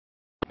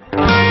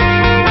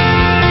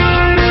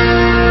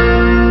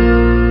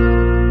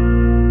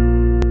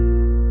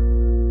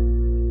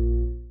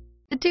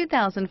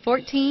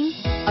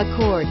2014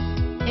 Accord.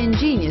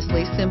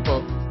 Ingeniously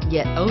simple,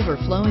 yet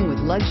overflowing with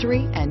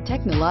luxury and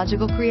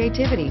technological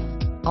creativity.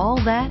 All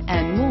that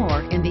and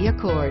more in the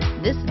Accord.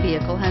 This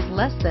vehicle has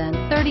less than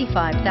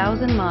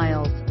 35,000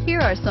 miles. Here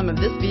are some of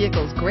this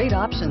vehicle's great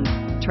options: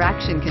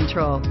 traction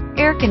control,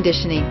 air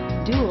conditioning,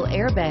 dual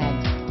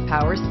airbags,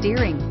 power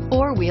steering,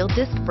 four-wheel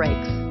disc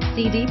brakes,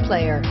 CD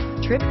player,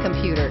 trip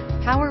computer,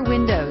 power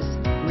windows,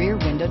 rear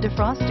window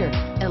defroster,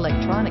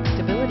 electronic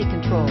stability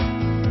control.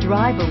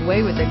 Drive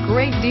away with a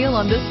great deal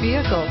on this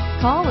vehicle.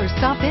 Call or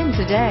stop in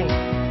today.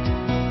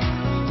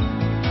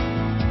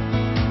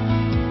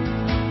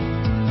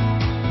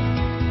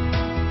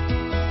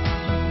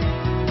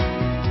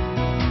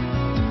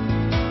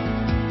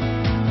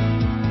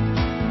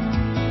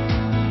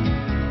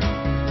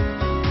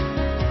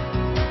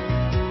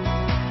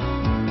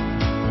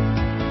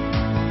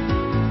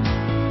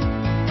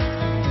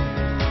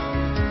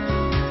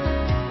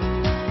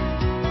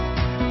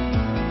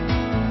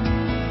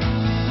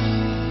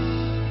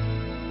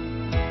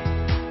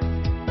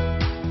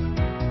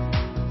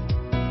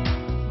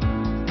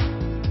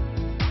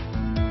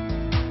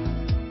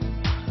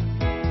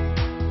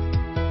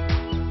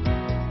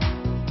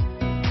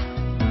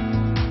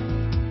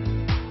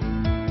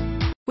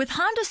 With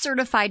Honda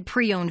certified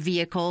pre-owned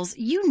vehicles,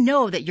 you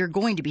know that you're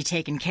going to be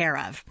taken care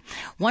of.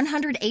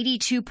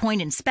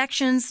 182-point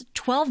inspections,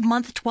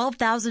 12-month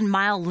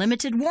 12,000-mile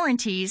limited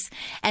warranties,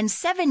 and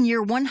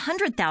 7-year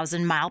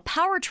 100,000-mile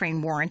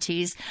powertrain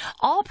warranties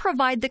all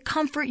provide the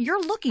comfort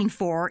you're looking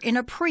for in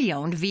a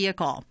pre-owned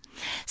vehicle.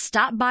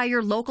 Stop by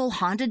your local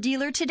Honda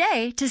dealer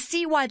today to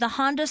see why the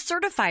Honda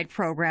certified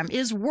program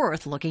is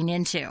worth looking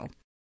into.